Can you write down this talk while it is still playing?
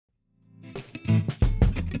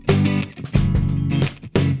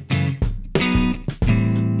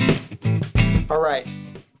right.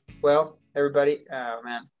 Well, everybody, oh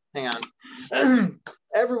man, hang on.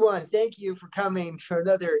 Everyone, thank you for coming for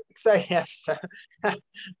another exciting episode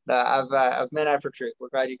of Men After Truth. We're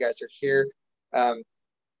glad you guys are here.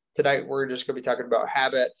 Tonight, we're just going to be talking about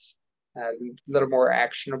habits, a little more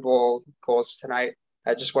actionable goals tonight.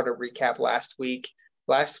 I just want to recap last week.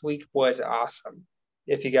 Last week was awesome.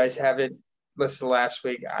 If you guys haven't listened to last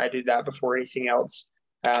week, I did that before anything else.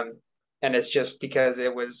 And it's just because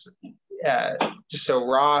it was just so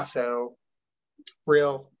raw, so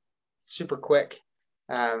real, super quick,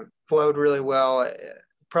 flowed really well.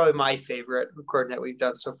 Probably my favorite recording that we've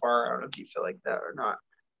done so far. I don't know if you feel like that or not,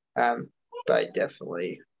 but I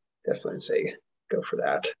definitely say go for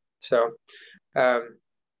that. So,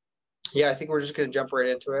 yeah, I think we're just going to jump right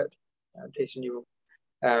into it. Tayson, do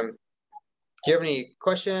you have any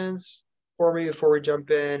questions for me before we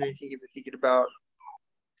jump in? Anything you've been thinking about?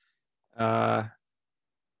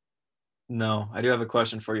 No, I do have a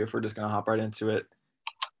question for you if we're just going to hop right into it.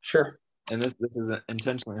 Sure. And this is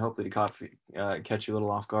intentionally, hopefully, to catch you a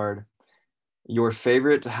little off guard. Your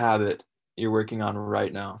favorite habit you're working on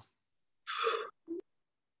right now?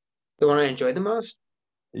 The one I enjoy the most?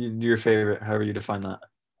 Your favorite, however you define that.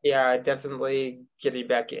 Yeah, definitely getting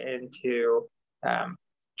back into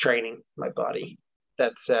training my body.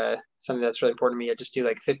 That's something that's really important to me. I just do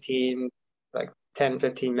like 10,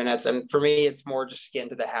 15 minutes. And for me, it's more just get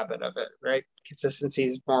into the habit of it, right? Consistency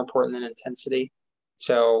is more important than intensity.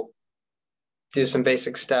 So do some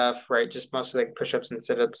basic stuff, right? Just mostly like push-ups and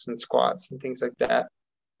sit-ups and squats and things like that.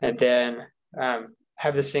 And then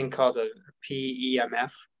have this thing called a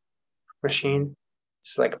PEMF machine.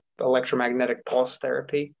 It's like electromagnetic pulse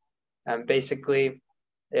therapy. Basically,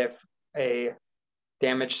 if a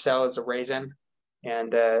damaged cell is a raisin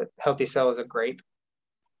and a healthy cell is a grape,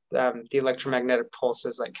 the electromagnetic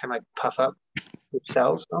pulses like kind of like puff up your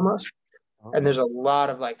cells almost. And there's a lot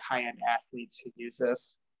of like high-end athletes who use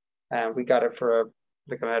this. And we got it for a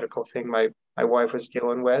medical thing my wife was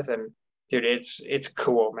dealing with, and dude, it's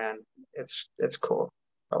cool, man. It's cool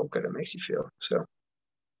how good it makes you feel. So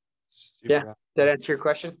Super. Yeah, that answer your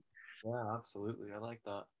question? Yeah, absolutely. I like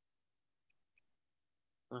that.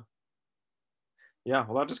 Huh. Yeah,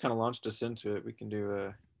 well, that just kind of launched us into it. We can do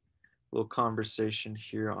a little conversation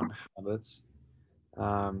here on habits.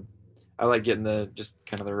 I like getting the just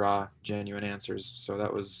kind of the raw, genuine answers. So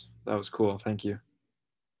that was cool. Thank you.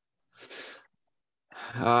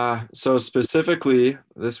 So specifically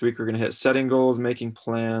this week, we're going to hit setting goals, making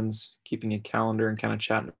plans, keeping a calendar, and kind of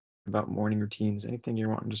chatting about morning routines. Anything you're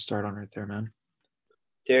wanting to start on right there, man?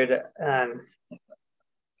 Dude,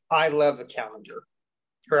 I love the calendar.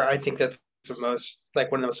 Or I think that's the most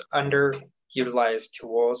like one of the most underutilized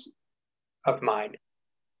tools of mine,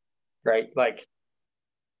 right? Like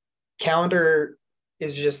calendar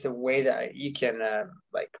is just a way that you can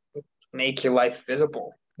like make your life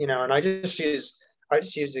visible, and I just use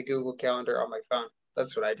the Google Calendar on my phone.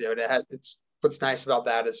 That's what I do. And it's what's nice about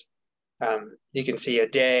that is you can see a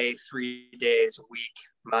day, 3 days, a week,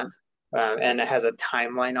 month, and it has a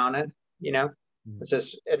timeline on it. It's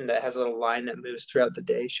just, and it has a little line that moves throughout the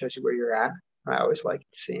day, shows you where you're at. I always like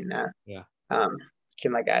seeing that. Yeah. You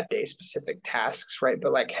can like add day specific tasks, right?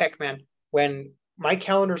 But like, heck, man, when my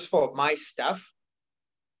calendar's full of my stuff,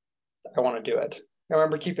 I want to do it. I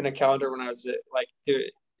remember keeping a calendar when I was like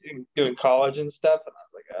doing college and stuff, and I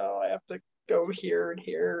was like, oh, I have to go here and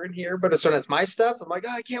here and here. But as soon as my stuff, I'm like,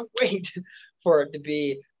 oh, I can't wait for it to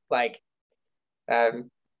be like,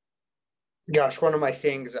 gosh, one of my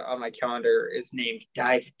things on my calendar is named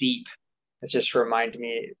Dive Deep. It's just to remind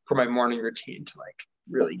me for my morning routine to like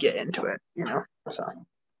really get into it, So,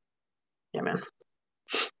 yeah, man.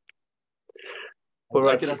 What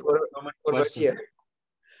about you?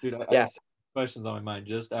 Dude, I have questions on my mind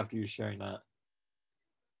just after you sharing that.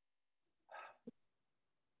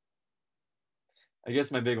 I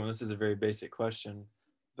guess my big one, this is a very basic question,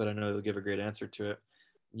 but I know you'll give a great answer to it.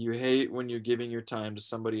 You hate when you're giving your time to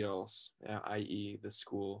somebody else, i.e. the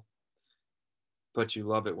school, but you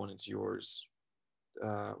love it when it's yours.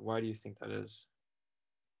 Why do you think that is?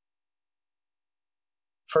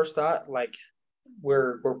 First thought, like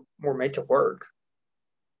we're made to work.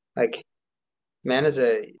 Like man is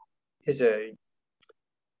a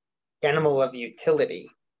animal of utility,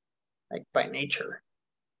 like by nature,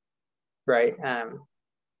 right?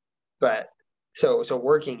 But so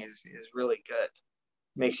working is really good.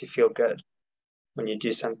 Makes you feel good when you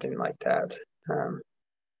do something like that. I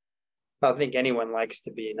don't think anyone likes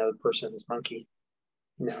to be another person's monkey,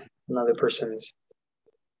 another person's.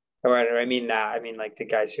 Or I mean that. I mean like the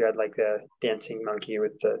guys who had like the dancing monkey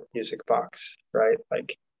with the music box, right?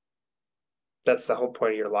 Like that's the whole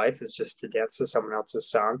point of your life, is just to dance to someone else's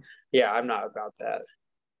song. Yeah, I'm not about that.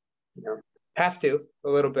 You know, have to a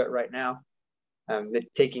little bit right now.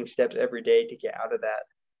 Taking steps every day to get out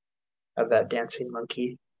of that dancing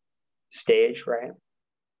monkey stage, right?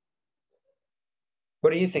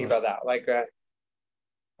 What do you think about that? Like,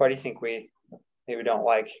 why do you think we maybe don't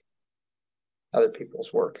like other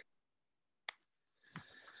people's work,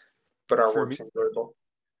 but our For me, work's enjoyable?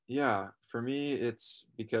 yeah, for me, it's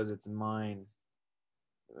because it's mine.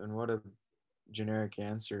 And what a generic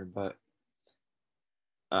answer, but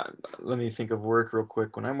uh, let me think of work real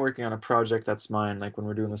quick. When I'm working on a project that's mine, like when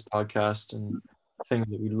we're doing this podcast and things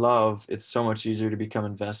that we love, it's so much easier to become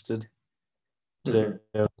invested. Mm-hmm. Today,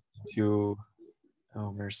 I listened to,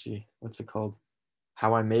 oh mercy, what's it called?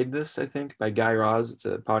 How I Made This, I think, by Guy Raz. It's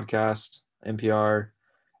a podcast, NPR.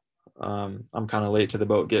 I'm kind of late to the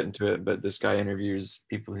boat getting to it, but this guy interviews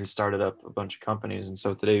people who started up a bunch of companies, and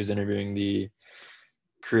so today he was interviewing the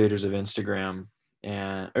creators of Instagram,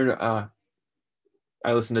 and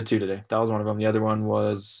I listened to two today. That was one of them. The other one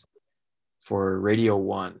was for Radio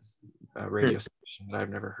One, a radio station that I've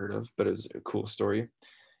never heard of, but it was a cool story.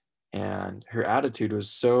 And her attitude was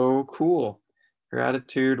so cool. Her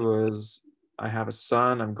attitude was, I have a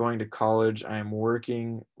son, I'm going to college, I am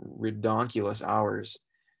working redonkulous hours,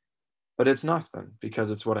 but it's nothing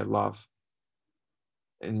because it's what I love.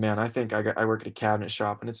 And man, I think I work at a cabinet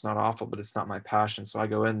shop and it's not awful, but it's not my passion. So I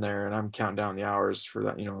go in there and I'm counting down the hours for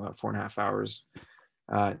that, that 4.5 hours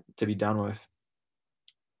to be done with.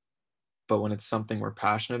 But when it's something we're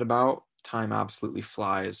passionate about, time absolutely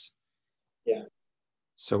flies. Yeah.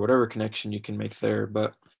 So whatever connection you can make there,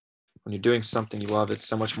 but when you're doing something you love, it's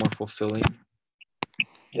so much more fulfilling. And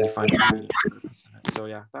you Yeah. find a meaning and purpose in it. So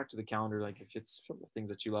yeah, back to the calendar. Like if it's filled with things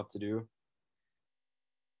that you love to do,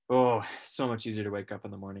 oh, so much easier to wake up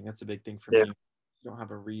in the morning. That's a big thing for me. Yeah. If you don't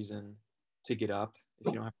have a reason to get up, if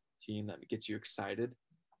you don't have a routine that gets you excited,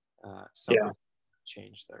 Yeah. something's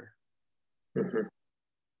changed there. Mm-hmm.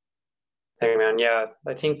 Hey man, yeah,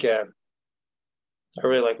 I think I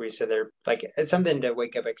really like what you said there. Like, it's something to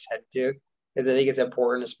wake up excited to. And I think it's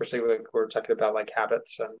important, especially when we're talking about like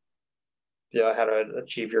habits and how to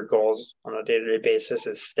achieve your goals on a day-to-day basis,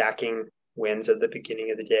 is stacking wins at the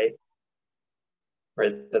beginning of the day.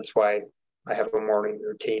 Right. That's why I have a morning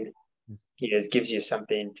routine. It gives you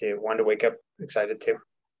something to want to wake up excited to.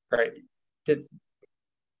 Right. Did,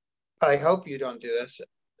 I hope you don't do this.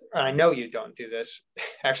 I know you don't do this.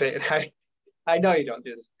 Actually, I know you don't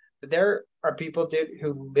do this. But there are people, dude,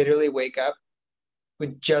 who literally wake up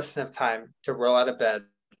with just enough time to roll out of bed,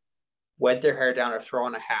 wet their hair down or throw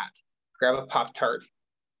on a hat, grab a Pop Tart,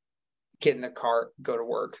 get in the car, go to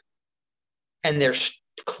work. And they're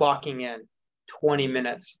clocking in 20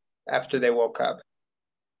 minutes after they woke up.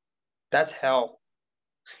 That's hell.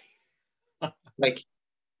 Like,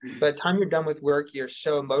 by the time you're done with work, you're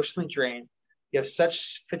so emotionally drained. You have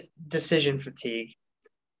such decision fatigue.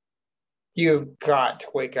 You've got to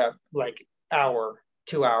wake up like hour,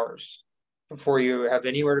 2 hours before you have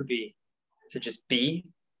anywhere to be, to just be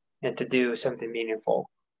and to do something meaningful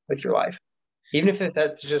with your life. Even if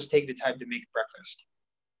that's just take the time to make breakfast.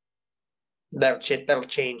 That'll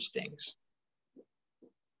change things.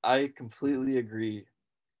 I completely agree,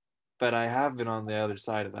 but I have been on the other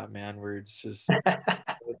side of that, man, where it's just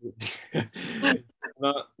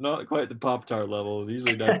not quite the Pop Tart level.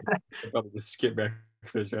 Usually, definitely, I'll probably just skip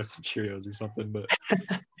breakfast or have some Cheerios or something. But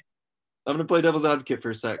I'm gonna play devil's advocate for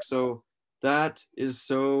a sec. So that is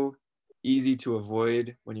so easy to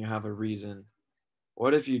avoid when you have a reason.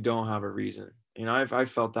 What if you don't have a reason? I've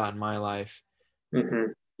felt that in my life.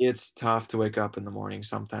 Mm-hmm. It's tough to wake up in the morning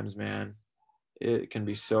sometimes, man. It can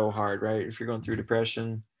be so hard, right? If you're going through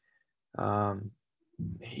depression, um,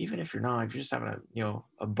 even if you're not, if you're just having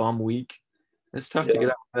a bum week, it's tough to Yeah. get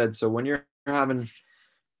out of bed. So when you're having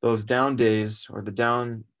those down days or the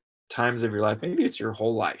down times of your life, maybe it's your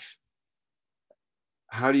whole life.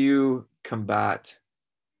 How do you combat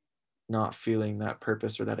not feeling that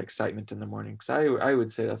purpose or that excitement in the morning? Because I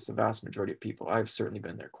would say that's the vast majority of people. I've certainly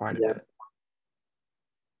been there quite a Yeah. bit.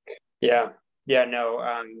 Yeah. Yeah. No,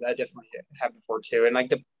 I definitely have before too. And like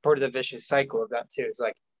the part of the vicious cycle of that too is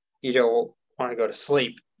like you don't want to go to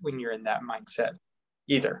sleep when you're in that mindset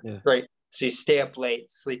either. Yeah. Right. So you stay up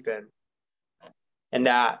late, sleep in. And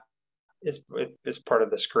that is part of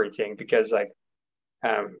the screwy thing, because like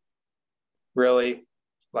really,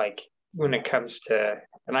 like when it comes to,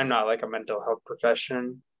 and I'm not like a mental health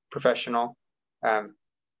professional, um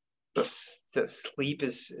the sleep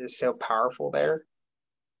is so powerful there.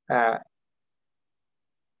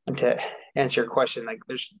 And to answer your question, like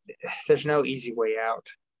there's no easy way out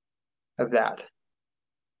of that.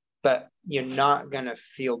 but you're not going to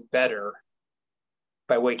feel better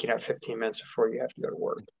by waking up 15 minutes before you have to go to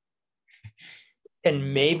work.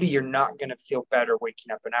 And maybe you're not going to feel better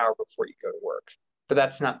waking up an hour before you go to work, but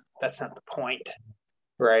that's not the point,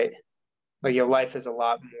 right? Like your life is a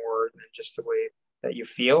lot more than just the way that you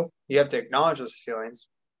feel. You have to acknowledge those feelings,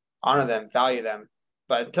 honor them, value them,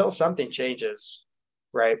 but until something changes,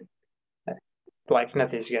 right? Like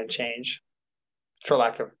nothing's going to change, for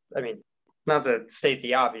lack of, I mean, not to state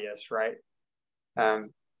the obvious, right?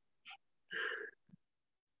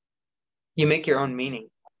 You make your own meaning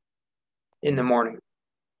in the morning.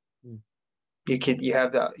 You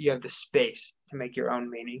have the space to make your own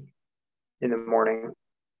meaning in the morning.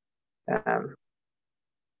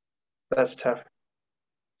 That's tough.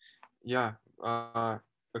 Yeah. A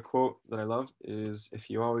quote that I love is, if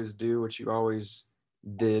you always do what you always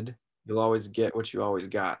did, you'll always get what you always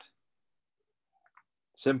got.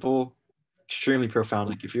 Simple, extremely profound.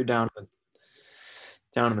 Like if you're down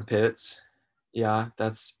in the pits, yeah,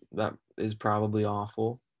 that is probably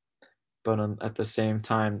awful. But at the same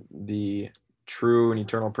time, the true and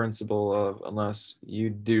eternal principle of, unless you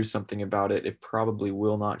do something about it, it probably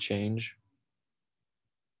will not change.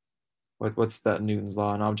 What's that Newton's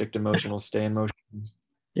law? An object in motion will stay in motion.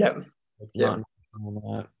 Yep. It's not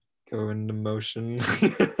go into motion.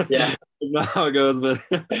 Yeah. It's not how it goes, but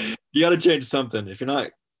you got to change something. If you're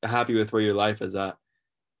not happy with where your life is at,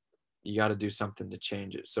 you got to do something to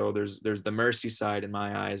change it. So there's the mercy side in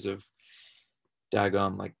my eyes of,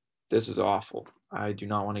 daggum, like, this is awful. I do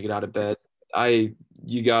not want to get out of bed.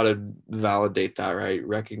 You got to validate that, right?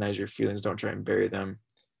 Recognize your feelings. Don't try and bury them.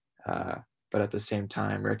 But at the same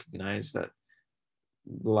time, recognize that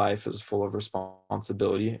life is full of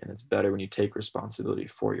responsibility, and it's better when you take responsibility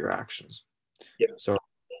for your actions. Yeah. So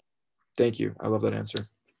thank you. I love that answer.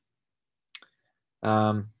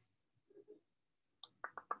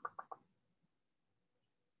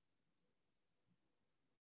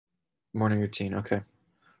 Morning routine. Okay.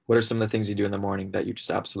 What are some of the things you do in the morning that you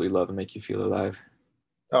just absolutely love and make you feel alive?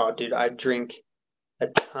 Oh, dude, I drink a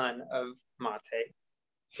ton of mate,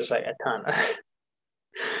 just like a ton.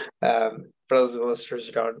 For those of the listeners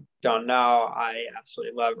who don't know, I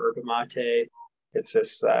absolutely love yerba mate. It's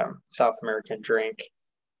this South American drink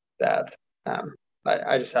that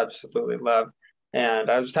I just absolutely love.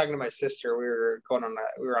 And I was talking to my sister. We were on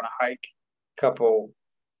a hike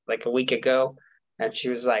a week ago, and she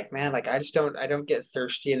was like, "Man, like I don't get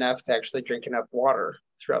thirsty enough to actually drink enough water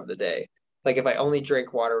throughout the day. Like if I only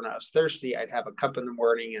drank water when I was thirsty, I'd have a cup in the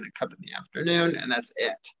morning and a cup in the afternoon, and that's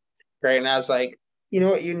it." Right? And I was like, "You know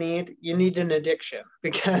what you need? You need an addiction,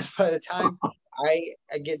 because by the time I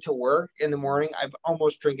get to work in the morning, I'm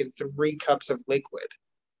almost drinking 3 cups of liquid,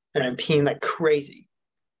 and I'm peeing like crazy."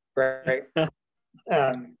 Right?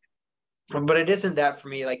 But it isn't that for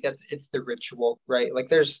me. Like it's the ritual, right? Like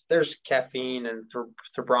there's caffeine and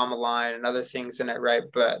therbromoline and other things in it, right?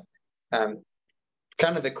 But kind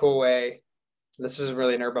of the cool way. This isn't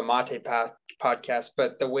really an yerba mate podcast,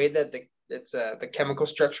 but the way that the chemical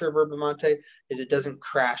structure of yerba mate is, it doesn't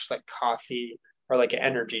crash like coffee or like an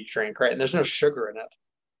energy drink, right? And there's no sugar in it,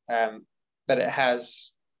 but it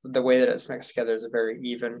has, the way that it's mixed together is a very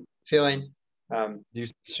even feeling.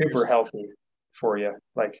 Super healthy for you,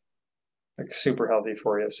 like super healthy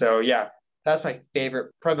for you. So yeah, that's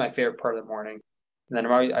probably my favorite part of the morning. And then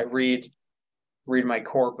I read my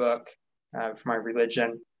core book for my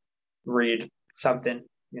religion, read something.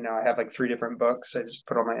 I have like 3 different books. I just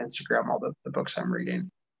put on my Instagram all the books I'm reading.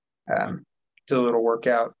 Do a little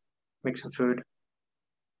workout, make some food.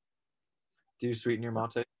 Do you sweeten your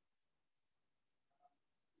mate?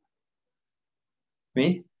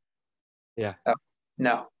 Me? Yeah. Oh,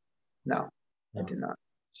 no, I do not.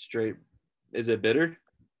 Straight. Is it bitter?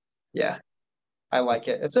 Yeah, I like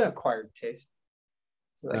it. It's an acquired taste.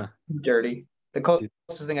 It's like dirty. The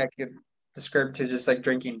closest thing I could describe to just like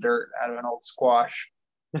drinking dirt out of an old squash.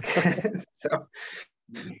 So,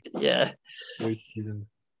 yeah.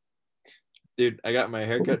 Dude, I got my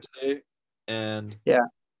haircut today, and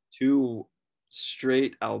 2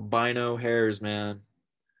 straight albino hairs, man.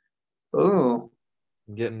 Ooh.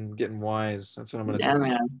 I'm getting wise. That's what I'm gonna Yeah,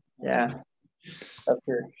 man. Yeah. That's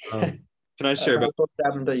your. Can I share? That's not supposed to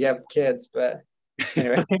happen until you have kids, but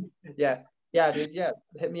anyway, yeah, dude, yeah.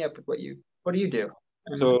 Hit me up with what do you do?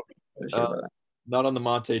 So, not on the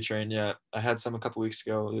mate train yet. I had some a couple weeks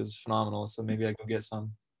ago. It was phenomenal. So maybe I go get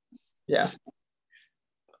some. Yeah.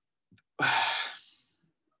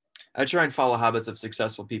 I try and follow habits of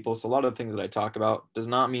successful people. So a lot of the things that I talk about does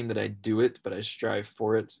not mean that I do it, but I strive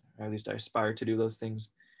for it, or at least I aspire to do those things.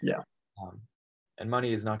 Yeah. And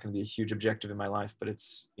money is not going to be a huge objective in my life, but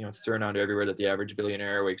it's, it's thrown out everywhere that the average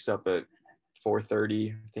billionaire wakes up at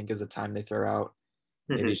 4:30, I think is the time they throw out.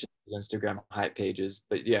 Maybe it's just Instagram hype pages.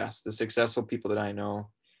 But yes, the successful people that I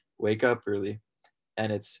know wake up early,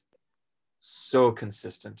 and it's so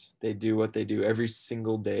consistent. They do what they do every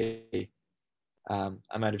single day.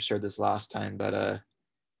 I might have shared this last time, but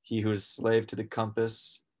he who is slave to the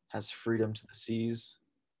compass has freedom to the seas.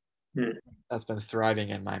 That's been thriving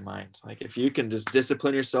in my mind. Like, if you can just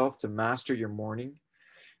discipline yourself to master your morning,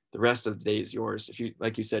 the rest of the day is yours. If you,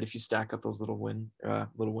 like you said, if you stack up those little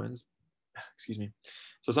wins, excuse me.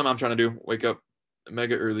 So something I'm trying to do, wake up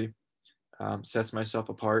mega early, sets myself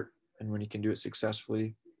apart. And when you can do it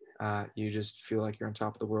successfully, you just feel like you're on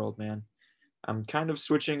top of the world, man. I'm kind of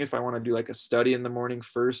switching if I want to do like a study in the morning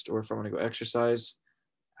first, or if I want to go exercise.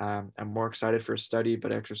 I'm more excited for a study,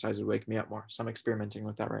 but exercise would wake me up more. So I'm experimenting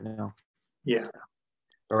with that right now. Yeah.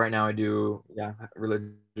 But right now I do,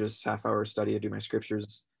 religious half-hour study. I do my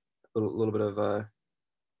scriptures, a little bit of, I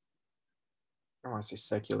don't want to say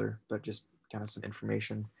secular, but just kind of some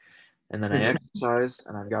information. And then I exercise,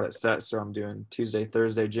 and I've got it set. So I'm doing Tuesday,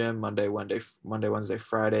 Thursday gym, Monday, Wednesday,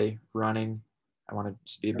 Friday running. I want to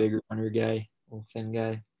just be a bigger runner guy, little thin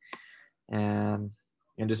guy, and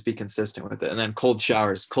just be consistent with it. And then cold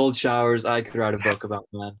showers, I could write a book about,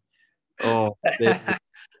 man. Oh, it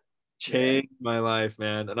changed my life,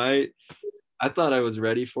 man. And I thought I was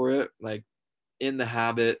ready for it, like in the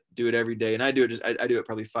habit, do it every day. And I do it I do it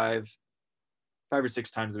probably five or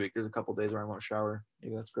six times a week. There's a couple days where I won't shower.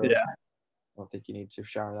 Maybe that's gross. Yeah. I don't think you need to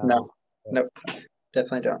shower that No. often. Nope.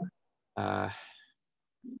 Definitely don't.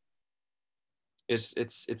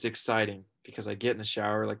 It's exciting because I get in the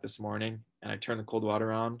shower like this morning and I turn the cold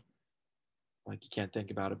water on. Like, you can't think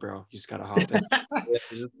about it, bro. You just gotta hop in.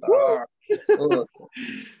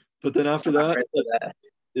 But then after that,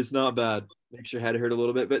 it's not bad. Makes your head hurt a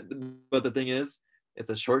little bit. But the thing is, it's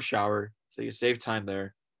a short shower, so you save time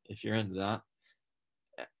there if you're into that.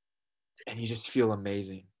 And you just feel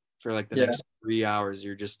amazing. For like the next 3 hours,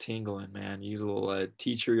 you're just tingling, man. Use a little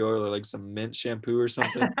tea tree oil or like some mint shampoo or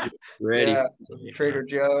something. Ready. Yeah, Trader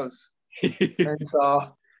Joe's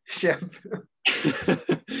menthol shampoo.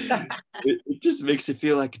 It just makes you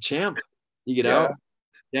feel like a champ. You get out,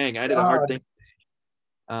 dang, I did a hard thing.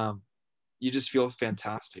 You just feel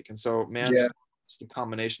fantastic. And so, man, just the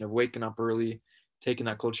combination of waking up early, taking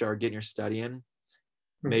that cold shower, getting your study in,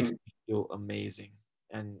 makes me feel amazing.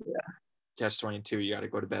 And catch 22, you got to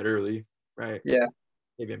go to bed early, right? Yeah.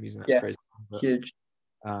 Maybe I'm using that phrase. But, huge.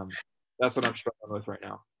 That's what I'm struggling with right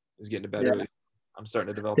now, is getting to bed early. I'm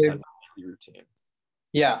starting to develop that routine.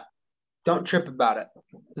 Yeah. Don't trip about it,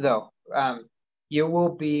 though. You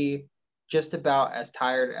will be just about as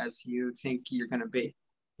tired as you think you're going to be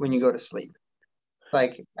when you go to sleep.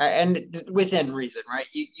 Like, and within reason, right?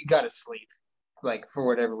 You got to sleep, like, for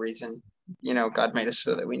whatever reason. God made us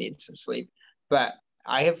so that we need some sleep. But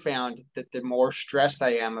I have found that the more stressed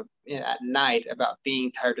I am at night about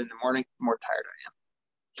being tired in the morning, the more tired I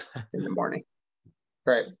am in the morning.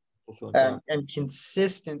 Right. And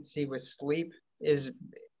consistency with sleep is,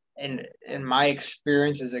 in my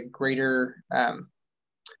experience, is a greater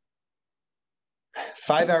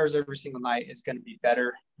 5 hours every single night is going to be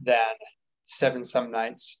better than 7 some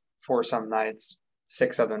nights, 4 some nights,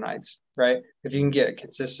 6 other nights, right? If you can get a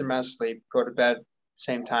consistent amount of sleep, go to bed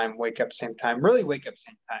same time, wake up same time, really wake up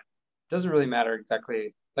same time. Doesn't really matter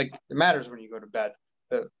exactly. Like, it matters when you go to bed,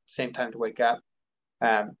 but same time to wake up.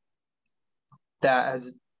 That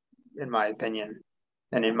has, in my opinion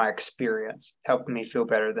and in my experience, helped me feel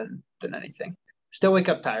better than anything. Still wake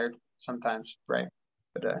up tired sometimes, right?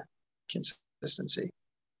 But consistency.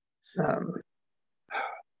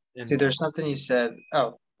 Dude, there's something you said.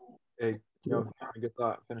 Oh, hey, good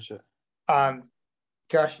thought. Finish it.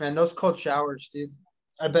 Gosh, man, those cold showers, dude.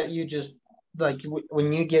 I bet you just, like,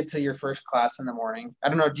 when you get to your first class in the morning. I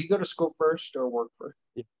don't know. Do you go to school first or work first?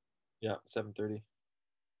 Yeah, 7:30.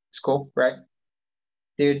 School, right?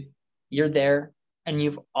 Dude, you're there and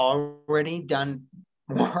you've already done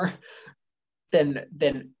more than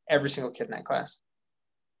every single kid in that class,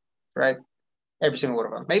 right? Every single one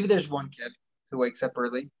of them. Maybe there's one kid who wakes up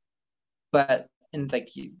early, but like,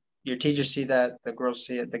 your teachers see that, the girls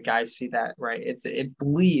see it, the guys see that, right? It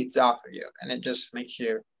bleeds off of you, and it just makes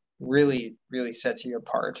you really, really sets you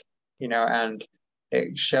apart, and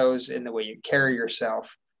it shows in the way you carry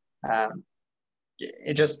yourself.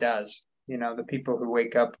 It just does. The people who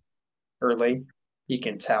wake up early, you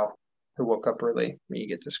can tell who woke up early when you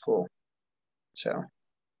get to school. So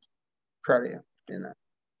proud of you for doing that.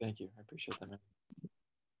 Thank you. I appreciate that, man.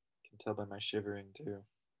 Can tell by my shivering too.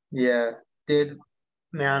 Yeah, dude.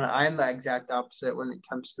 Man, I'm the exact opposite when it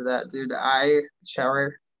comes to that, dude. I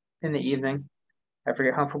shower in the evening after I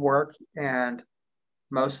get home from work, and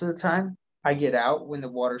most of the time I get out when the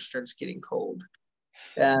water starts getting cold.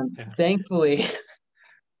 And Yeah. thankfully,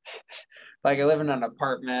 like I live in an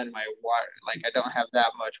apartment, my water, like I don't have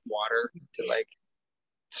that much water to like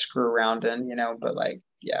screw around in, but like,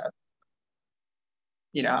 yeah,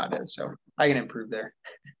 you know how it is. So I can improve there.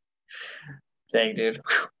 Dang, dude.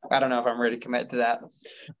 I don't know if I'm ready to commit to that.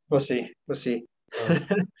 We'll see. We'll see. Oh,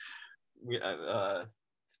 we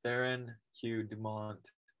Theron Hugh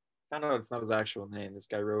Dumont. I don't know, it's not his actual name. This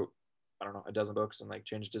guy wrote, I don't know, a dozen books and like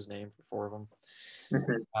changed his name for four of them.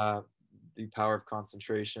 Mhm. The Power of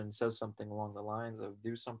Concentration says something along the lines of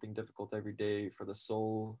do something difficult every day for the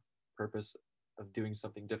sole purpose of doing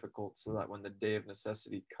something difficult so that when the day of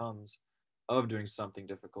necessity comes of doing something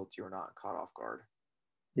difficult, you're not caught off guard.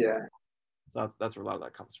 Yeah. So that's where a lot of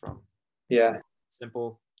that comes from. Yeah.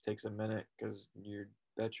 Simple, takes a minute because you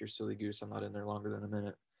bet your silly goose I'm not in there longer than a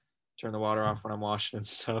minute. Turn the water off when I'm washing and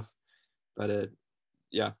stuff. But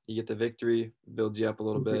yeah, you get the victory, builds you up a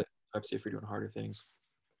little bit, helps you if you're doing harder things.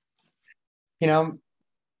 You know,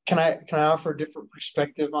 can I offer a different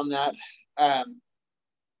perspective on that? Um,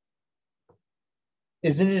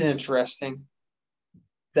 isn't it interesting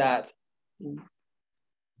that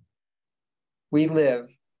we live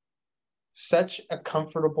such a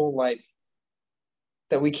comfortable life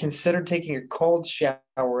that we consider taking a cold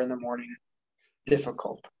shower in the morning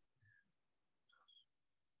difficult?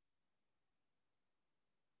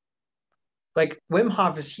 Like Wim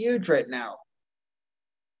Hof is huge right now,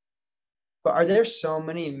 but are there so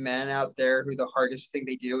many men out there who the hardest thing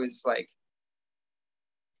they do is like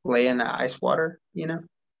lay in the ice water,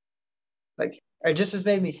 Like it just has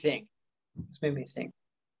made me think. It's made me think.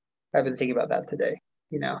 I've been thinking about that today,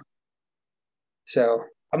 you know. So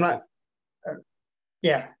I'm not. Uh,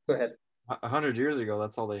 yeah, go ahead. 100 years ago,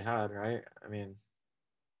 that's all they had, right? I mean,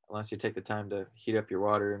 unless you take the time to heat up your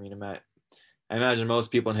water. I mean, I imagine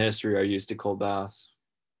most people in history are used to cold baths,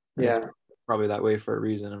 and it's Yeah. probably that way for a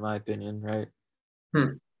reason, in my opinion, right?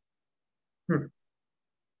 Hmm. Hmm.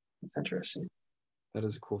 That's interesting. That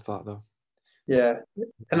is a cool thought, though. Yeah, and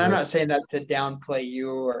All I'm right, not saying that to downplay you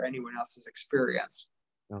or anyone else's experience,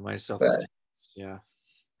 my but self-esteem, yeah.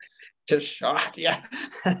 just shocked. Yeah.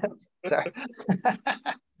 Sorry.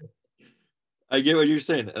 I get what you're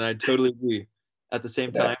saying, and I totally agree. At the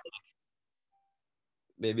same Yeah. time,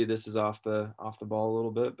 maybe this is off the ball a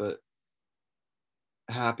little bit, but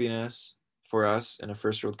happiness for us in a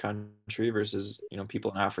first world country versus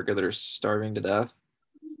people in Africa that are starving to death,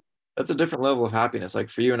 that's a different level of happiness. Like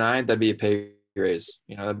for you and I, that'd be a pay raise.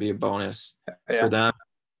 That'd be a bonus. For Yeah. them,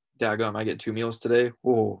 daggum, I get 2 meals today.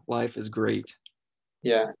 Oh, life is great,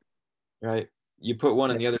 Yeah. right? You put one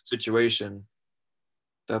in the other situation,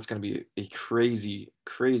 that's going to be a crazy,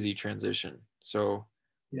 crazy transition. So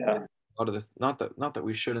Yeah. a lot of the not that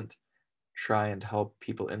we shouldn't try and help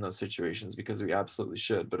people in those situations because we absolutely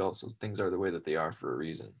should, but also things are the way that they are for a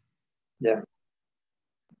reason. Yeah.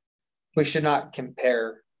 We should not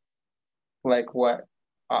compare like what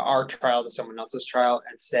our trial to someone else's trial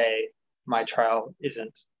and say my trial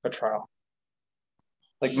isn't a trial.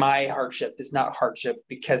 Like my hardship is not hardship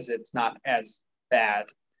because it's not as bad.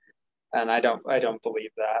 And I don't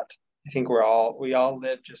believe that. I think we all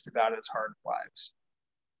live just about as hard lives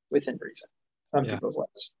within reason. Some Yeah, people's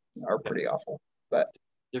lives are yeah. pretty awful, but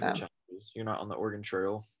Different um, challenges. You're not on the Oregon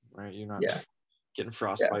Trail, right? You're not yeah, getting yeah.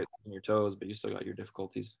 frostbite on your toes, but you still got your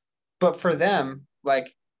difficulties. But for them,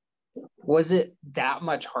 like, was it that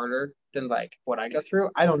much harder than like what I go through?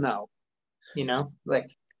 I don't know. Like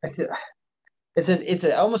I feel it's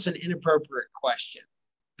almost an inappropriate question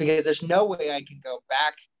because there's no way I can go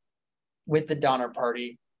back with the Donner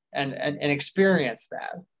Party and experience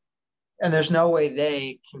that, and there's no way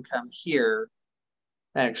they can come here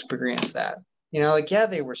and experience that. Like yeah,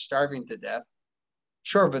 they were starving to death,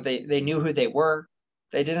 sure, but they knew who they were.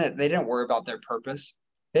 They didn't worry about their purpose.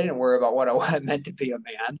 They didn't worry about what it meant to be a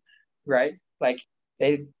man, right? Like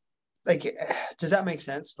they like does that make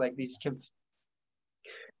sense? Like these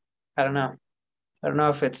I don't know. I don't know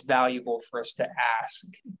if it's valuable for us to ask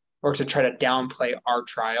or to try to downplay our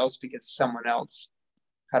trials because someone else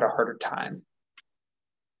had a harder time.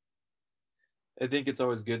 I think it's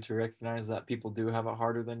always good to recognize that people do have it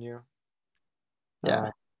harder than you, Yeah.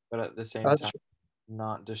 uh, but at the same That's time, true.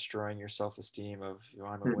 not destroying your self-esteem of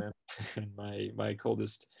I'm a Hmm. wimp and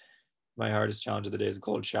my hardest challenge of the day is a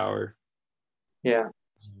cold shower. Yeah.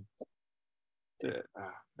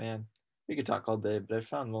 Man, we could talk all day, but I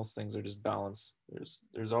found most things are just balance.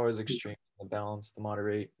 There's always extreme. The balance, the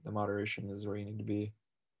moderation is where you need to be.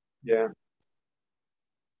 Yeah.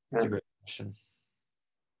 That's a great question.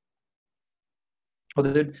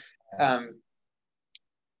 Well, dude,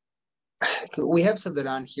 we have something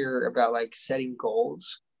on here about like setting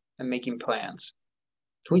goals and making plans.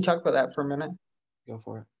 Can we talk about that for a minute? Go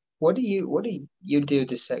for it. What do you do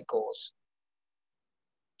to set goals?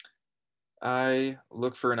 I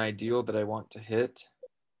look for an ideal that I want to hit.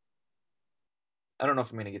 I don't know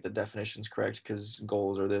if I'm going to get the definitions correct because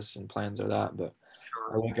goals are this and plans are that, but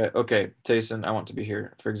I look at, okay, Tayson, I want to be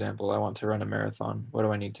here. For example, I want to run a marathon. What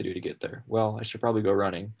do I need to do to get there? Well, I should probably go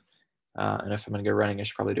running. And if I'm going to go running, I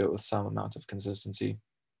should probably do it with some amount of consistency.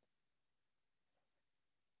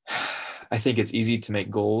 I think it's easy to make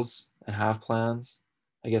goals and have plans.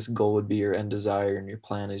 I guess goal would be your end desire and your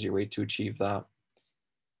plan is your way to achieve that.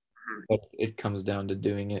 But it comes down to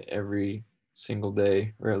doing it every single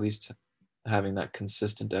day, or at least having that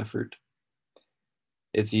consistent effort.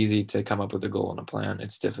 It's easy to come up with a goal and a plan.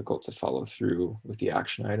 It's difficult to follow through with the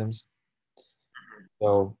action items.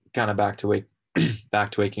 So kind of back to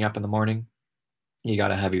waking up in the morning. You got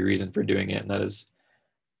to have your reason for doing it, and that is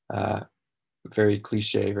very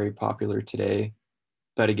cliche, very popular today.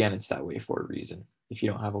 But again, it's that way for a reason. If you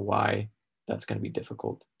don't have a why, that's going to be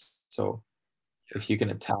difficult. So if you can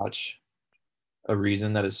attach a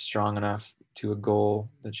reason that is strong enough to a goal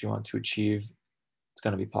that you want to achieve, it's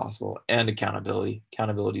going to be possible. And accountability.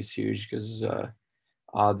 Accountability is huge because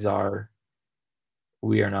odds are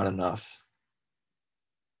we are not enough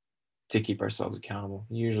to keep ourselves accountable.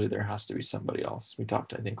 Usually there has to be somebody else. We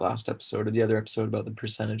talked, I think, last episode or the other episode about the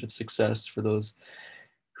percentage of success for those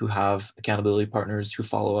who have accountability partners who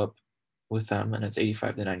follow up with them, and it's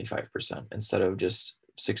 85 to 95% instead of just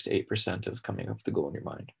 6 to 8% of coming up with the goal in your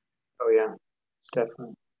mind. Oh yeah,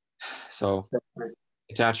 definitely. So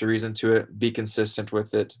attach a reason to it, be consistent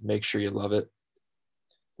with it, make sure you love it.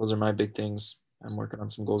 Those are my big things. I'm working on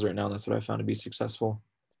some goals right now, and that's what I found to be successful.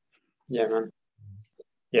 Yeah, man.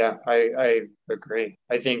 Yeah, I agree.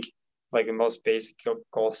 I think like the most basic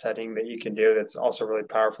goal setting that you can do that's also really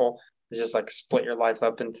powerful is just like split your life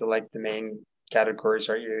up into like the main categories,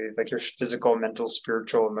 right? You like your physical, mental,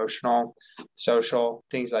 spiritual, emotional, social,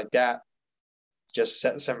 things like that. Just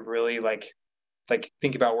set some really like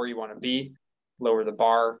think about where you want to be, lower the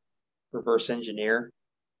bar, reverse engineer,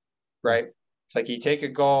 right? It's like you take a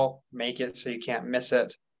goal, make it so you can't miss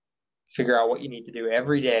it, figure out what you need to do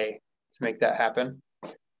every day to make that happen,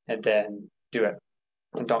 and then do it.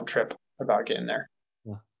 And don't trip about getting there.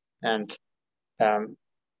 Yeah. And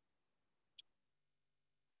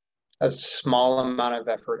a small amount of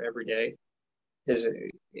effort every day is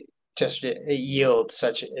just it yields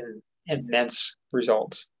such immense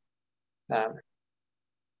results.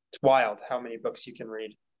 It's wild how many books you can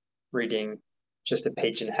reading just a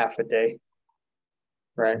page and a half a day,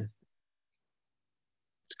 right?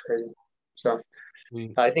 It's crazy. So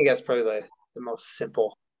I think that's probably the most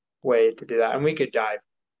simple way to do that. And we could dive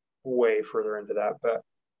way further into that, but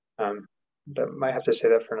might have to say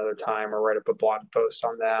that for another time or write up a blog post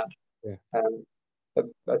on that. Yeah.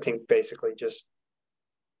 I think basically just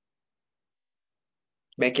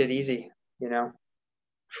make it easy,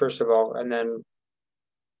 first of all, and then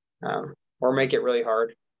or make it really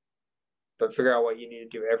hard, but figure out what you need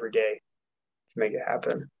to do every day to make it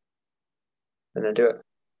happen, and then do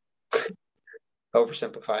it.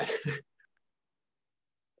 Oversimplified.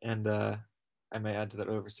 And I may add to that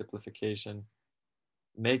oversimplification.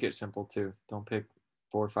 Make it simple too. Don't pick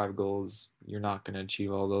 4 or 5 goals. You're not going to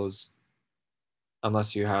achieve all those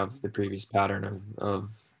unless you have the previous pattern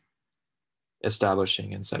of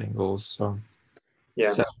establishing and setting goals. So yeah.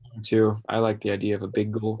 Too. I like the idea of a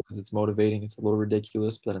big goal because it's motivating. It's a little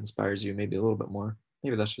ridiculous, but that inspires you maybe a little bit more.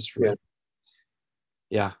 Maybe that's just for me.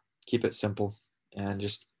 Yeah, keep it simple and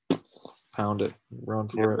just pound it, run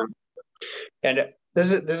for it. And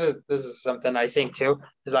this is something I think too.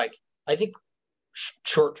 Is like I think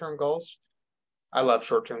short-term goals. I love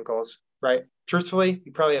short-term goals, right? Truthfully,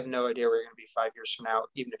 you probably have no idea where you're going to be 5 years from now,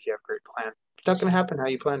 even if you have a great plan. It's not going to happen how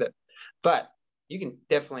you planned it, but you can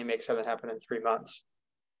definitely make something happen in 3 months.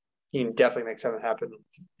 You can definitely make something happen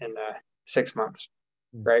in 6 months,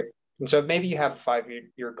 right? And so maybe you have a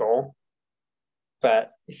 5-year goal,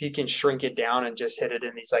 but if you can shrink it down and just hit it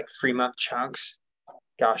in these like 3-month chunks,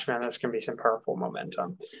 gosh, man, that's going to be some powerful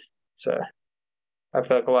momentum. So I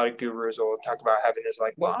feel like a lot of gurus will talk about having this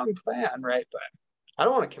like long plan, right? But I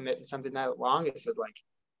don't want to commit to something that long if it like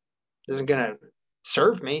isn't going to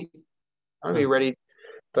serve me. I want to be ready,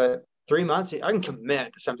 but 3 months, I can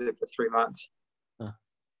commit to something for 3 months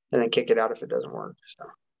and then kick it out if it doesn't work. So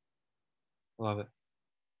love it.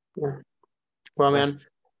 Yeah. Well, man,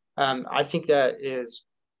 I think that is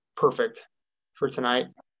perfect for tonight.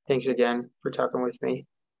 Thanks again for talking with me.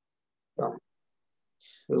 So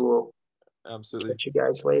we will Absolutely. catch you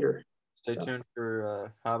guys later. Stay tuned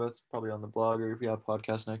for habits, probably on the blog, or if we have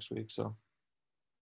podcast next week. So